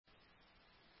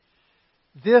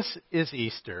This is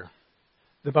Easter,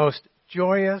 the most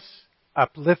joyous,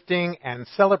 uplifting, and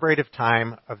celebrative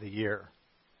time of the year.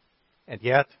 And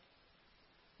yet,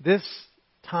 this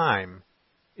time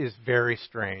is very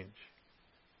strange.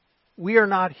 We are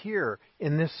not here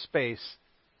in this space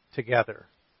together.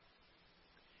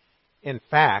 In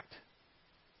fact,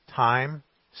 time,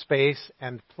 space,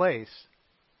 and place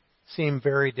seem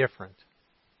very different.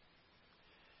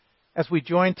 As we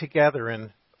join together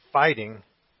in fighting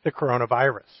the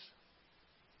coronavirus.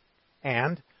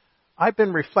 And I've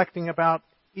been reflecting about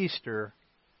Easter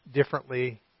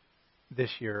differently this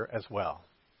year as well.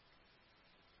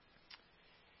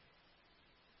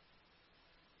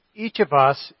 Each of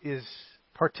us is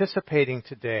participating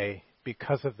today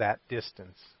because of that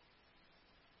distance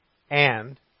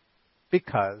and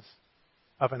because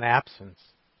of an absence.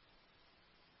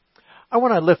 I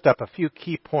want to lift up a few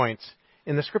key points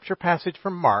in the scripture passage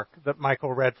from Mark that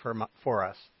Michael read for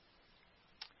us.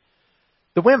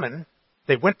 The women,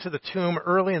 they went to the tomb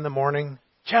early in the morning,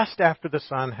 just after the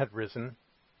sun had risen,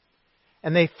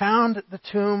 and they found the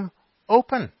tomb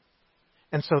open.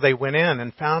 And so they went in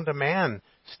and found a man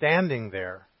standing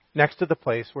there next to the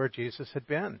place where Jesus had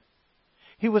been.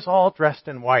 He was all dressed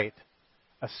in white,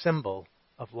 a symbol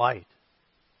of light.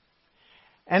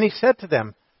 And he said to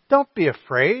them, "Don't be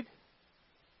afraid.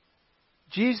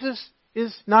 Jesus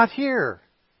is not here.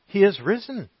 He is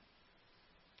risen."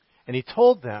 And he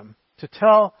told them to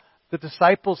tell the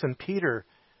disciples and Peter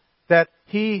that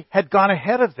he had gone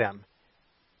ahead of them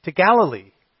to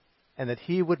Galilee and that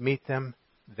he would meet them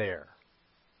there.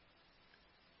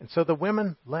 And so the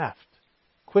women left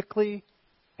quickly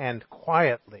and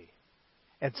quietly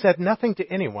and said nothing to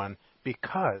anyone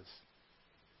because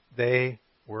they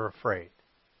were afraid.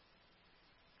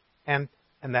 And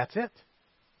that's it.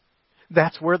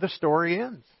 That's where the story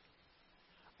ends.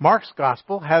 Mark's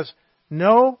gospel has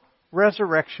no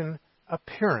resurrection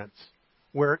appearance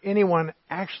where anyone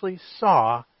actually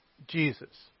saw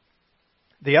Jesus.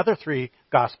 The other three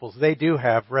gospels, they do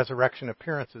have resurrection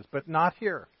appearances, but not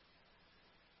here.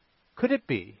 Could it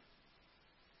be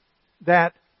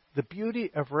that the beauty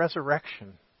of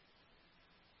resurrection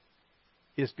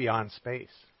is beyond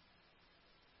space?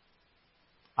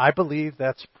 I believe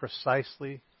that's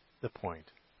precisely the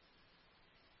point.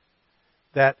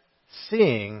 That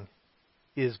seeing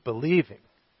is believing.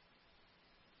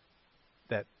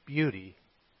 That beauty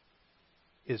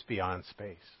is beyond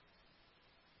space.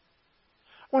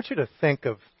 I want you to think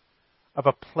of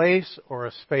a place or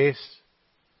a space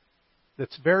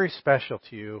that's very special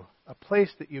to you, a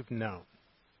place that you've known.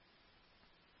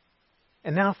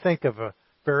 And now think of a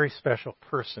very special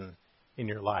person in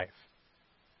your life.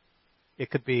 It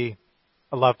could be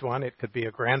a loved one, it could be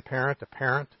a grandparent, a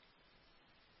parent,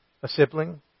 a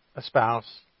sibling, a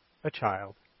spouse, a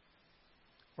child,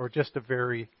 or just a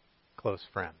very close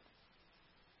friend.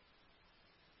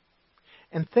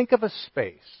 And think of a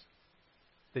space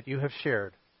that you have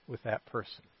shared with that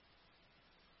person.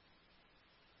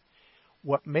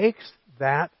 What makes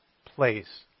that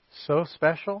place so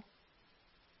special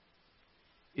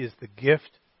is the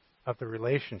gift of the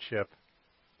relationship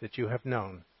that you have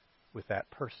known with that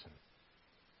person.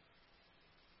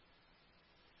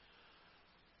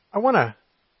 I want to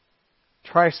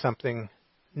try something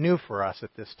new for us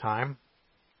at this time.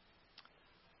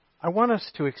 I want us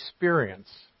to experience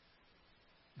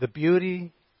the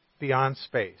beauty beyond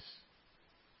space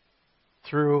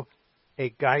through a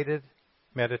guided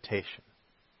meditation.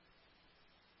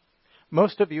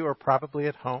 Most of you are probably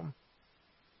at home,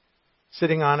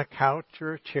 sitting on a couch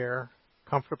or a chair,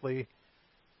 comfortably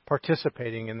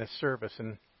participating in this service,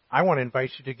 and I want to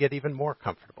invite you to get even more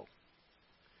comfortable.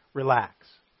 Relax.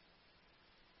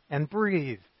 And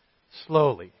breathe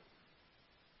slowly.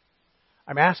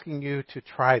 I'm asking you to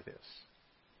try this.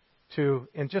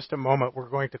 In just a moment, we're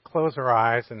going to close our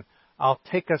eyes and I'll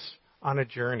take us on a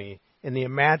journey in the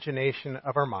imagination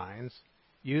of our minds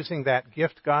using that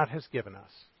gift God has given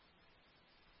us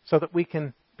so that we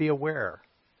can be aware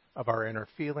of our inner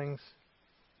feelings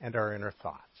and our inner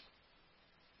thoughts.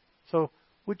 So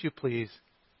would you please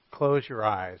close your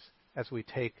eyes as we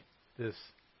take this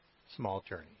small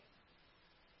journey?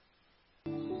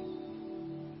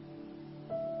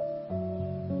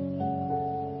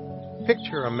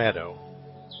 Picture a meadow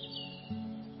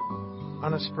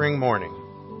on a spring morning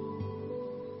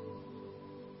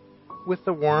with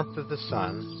the warmth of the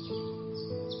sun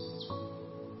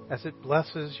as it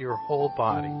blesses your whole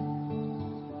body.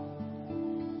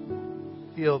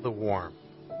 Feel the warmth.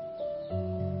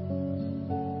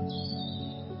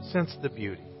 Sense the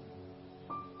beauty.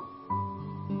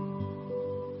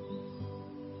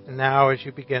 And now as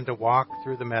you begin to walk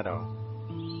through the meadow,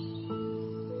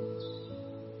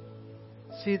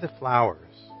 see the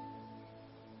flowers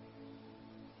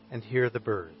and hear the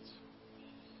birds.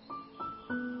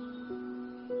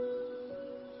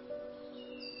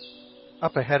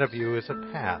 Up ahead of you is a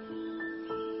path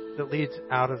that leads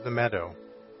out of the meadow.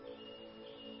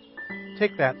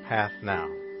 Take that path now.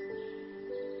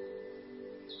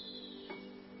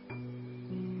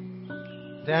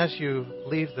 And as you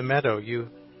leave the meadow, you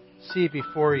see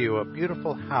before you a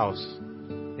beautiful house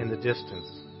in the distance.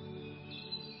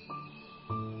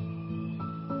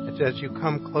 And as you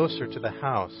come closer to the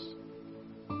house,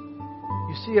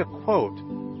 you see a quote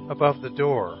above the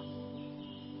door.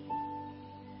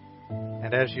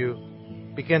 And as you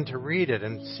begin to read it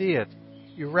and see it,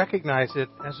 you recognize it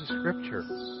as a scripture.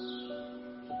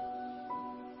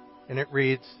 And it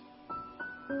reads,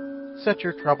 "Set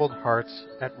your troubled hearts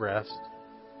at rest.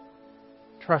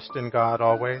 Trust in God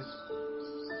always.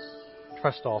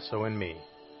 Trust also in me.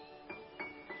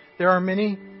 There are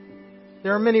many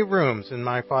rooms in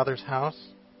my Father's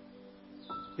house.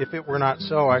 If it were not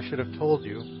so, I should have told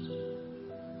you,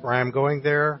 for I am going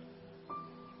there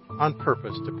on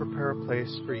purpose to prepare a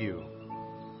place for you.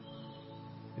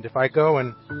 And if I go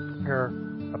and prepare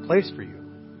a place for you,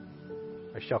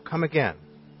 I shall come again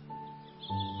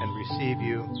and receive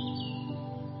you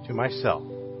to myself,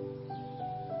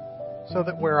 so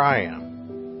that where I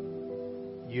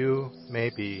am, you may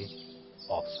be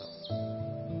also."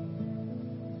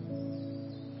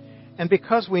 And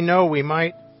because we know we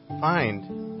might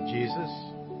find Jesus,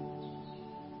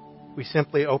 we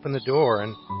simply open the door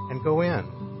and go in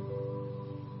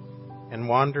and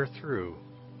wander through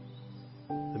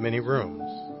the many rooms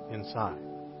inside,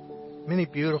 many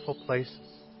beautiful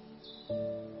places.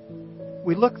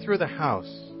 We look through the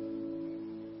house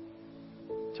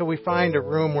till we find a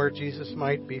room where Jesus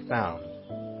might be found.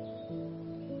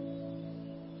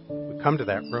 We come to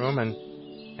that room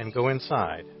and go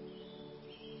inside,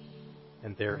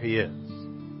 and there he is.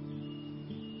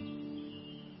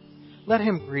 Let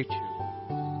him greet you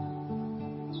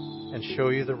and show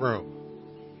you the room.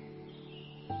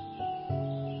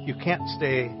 You can't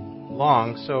stay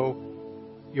long, so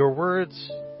your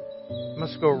words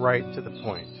must go right to the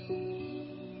point.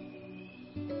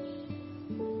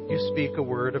 You speak a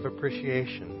word of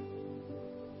appreciation,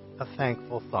 a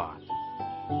thankful thought.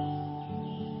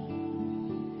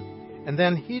 And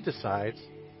then he decides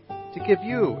to give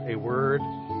you a word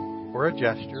or a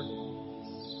gesture,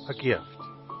 a gift,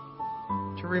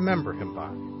 to remember him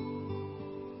by,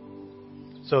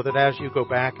 so that as you go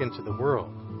back into the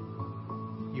world,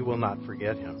 you will not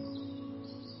forget him.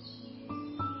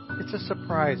 It's a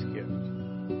surprise gift,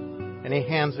 and he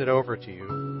hands it over to you.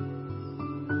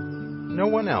 No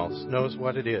one else knows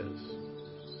what it is,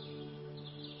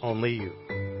 only you.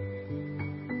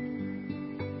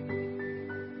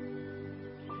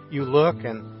 You look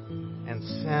and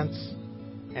sense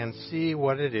and see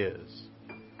what it is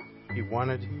he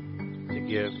wanted to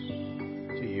give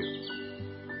to you.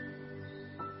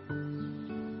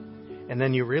 And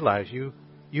then you realize you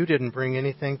didn't bring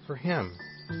anything for him.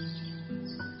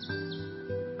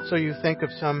 So you think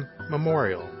of some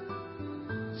memorial,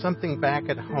 something back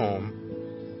at home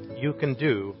you can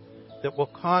do that will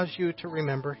cause you to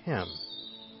remember him.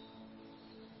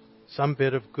 Some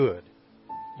bit of good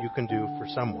you can do for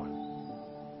someone.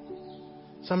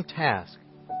 Some task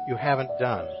you haven't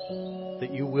done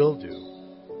that you will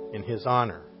do in his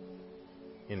honor,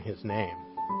 in his name.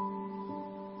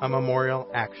 A memorial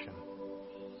action.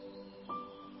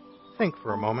 Think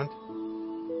for a moment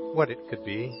what it could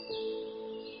be.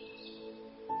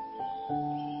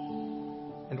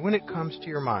 And when it comes to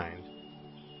your mind,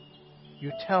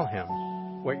 you tell him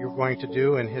what you're going to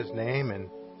do in his name and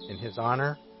in his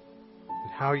honor,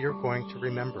 and how you're going to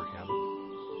remember him.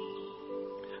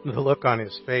 The look on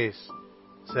his face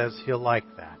says he'll like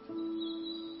that.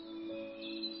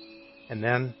 And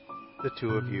then the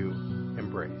two of you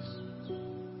embrace.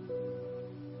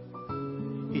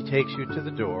 He takes you to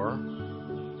the door,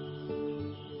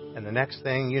 and the next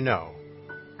thing you know,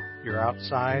 you're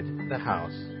outside the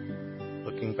house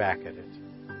looking back at it,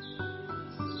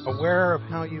 aware of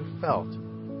how you felt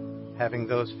having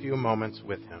those few moments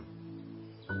with him.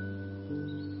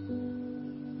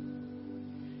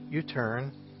 You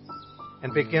turn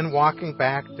and begin walking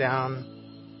back down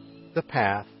the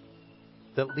path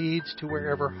that leads to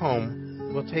wherever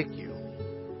home will take you.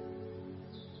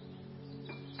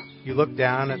 You look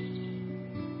down at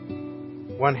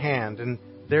one hand, and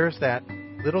there's that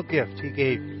little gift he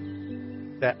gave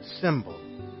you, that symbol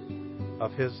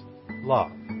of his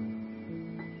love.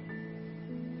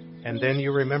 And then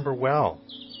you remember well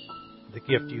the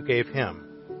gift you gave him,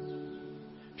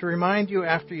 to remind you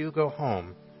after you go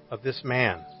home of this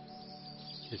man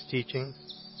His teachings,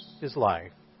 His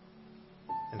life,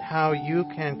 and how you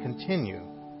can continue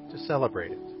to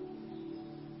celebrate it.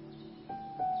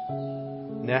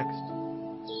 Next,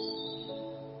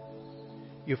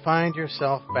 you find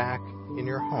yourself back in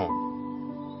your home,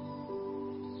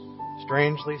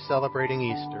 strangely celebrating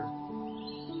Easter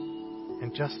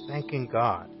and just thanking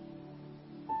God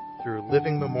through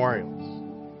living memorials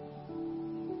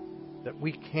that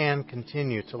we can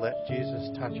continue to let Jesus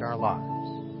touch our lives.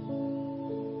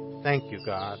 Thank you,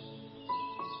 God,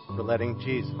 for letting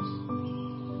Jesus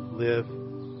live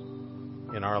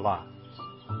in our lives.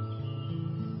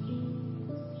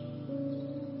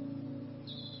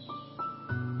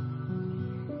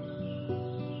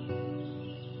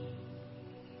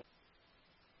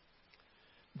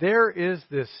 There is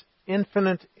this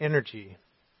infinite energy,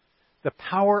 the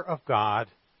power of God,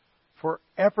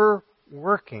 forever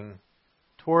working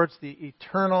towards the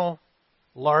eternal,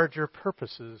 larger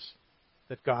purposes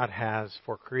that God has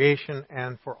for creation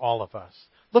and for all of us.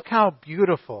 Look how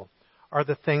beautiful are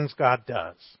the things God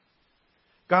does.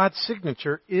 God's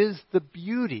signature is the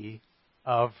beauty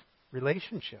of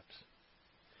relationships.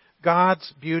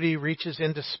 God's beauty reaches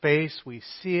into space. We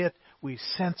see it, we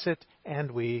sense it,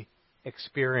 and we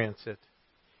experience it.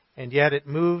 And yet it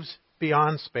moves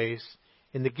beyond space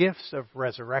in the gifts of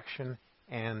resurrection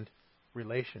and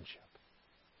relationship.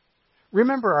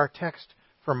 Remember, our text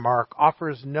from Mark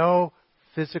offers no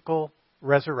physical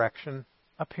resurrection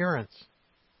appearance.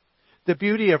 The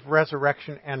beauty of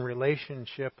resurrection and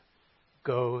relationship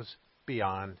goes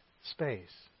beyond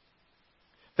space.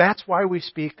 That's why we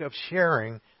speak of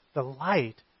sharing the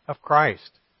light of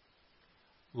Christ,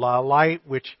 the light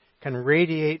which can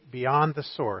radiate beyond the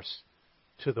source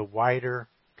to the wider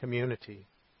community.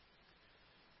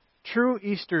 True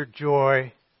Easter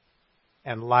joy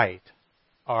and light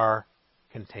are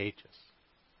contagious.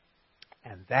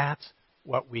 And that's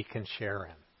what we can share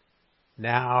in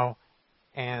now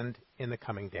and in the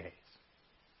coming days.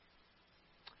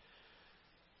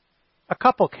 A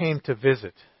couple came to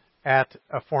visit at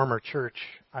a former church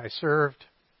I served,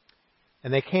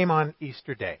 and they came on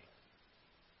Easter Day.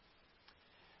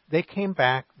 They came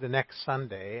back the next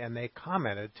Sunday and they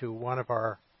commented to one of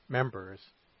our members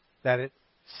that it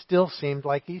still seemed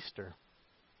like Easter.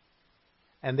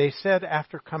 And they said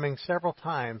after coming several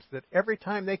times that every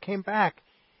time they came back,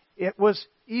 it was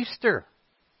Easter.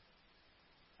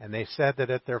 And they said that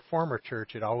at their former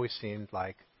church, it always seemed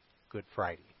like Good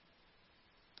Friday.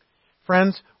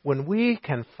 Friends, when we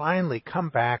can finally come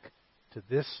back to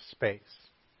this space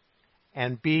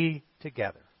and be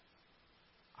together,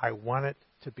 I want it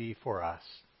to be for us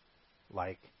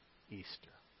like Easter.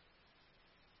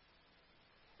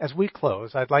 As we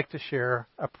close, I'd like to share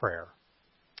a prayer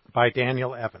by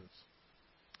Daniel Evans.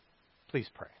 Please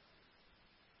pray.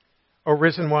 O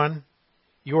risen one,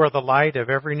 you are the light of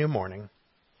every new morning.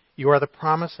 You are the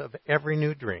promise of every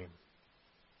new dream.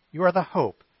 You are the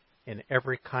hope in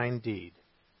every kind deed.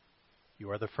 You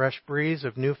are the fresh breeze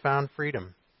of newfound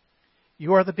freedom.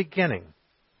 You are the beginning.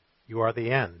 You are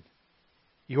the end.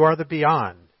 You are the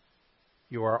beyond.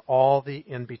 You are all the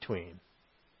in-between.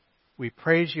 We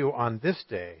praise you on this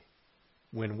day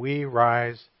when we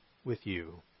rise with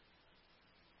you.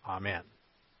 Amen.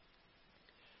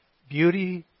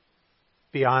 Beauty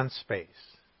beyond space.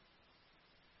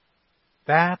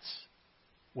 That's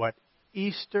what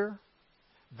Easter,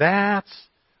 that's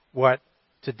what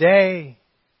today,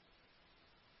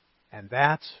 and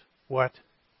that's what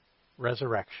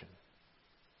resurrection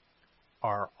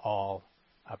are all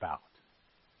about.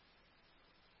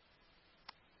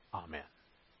 Amen.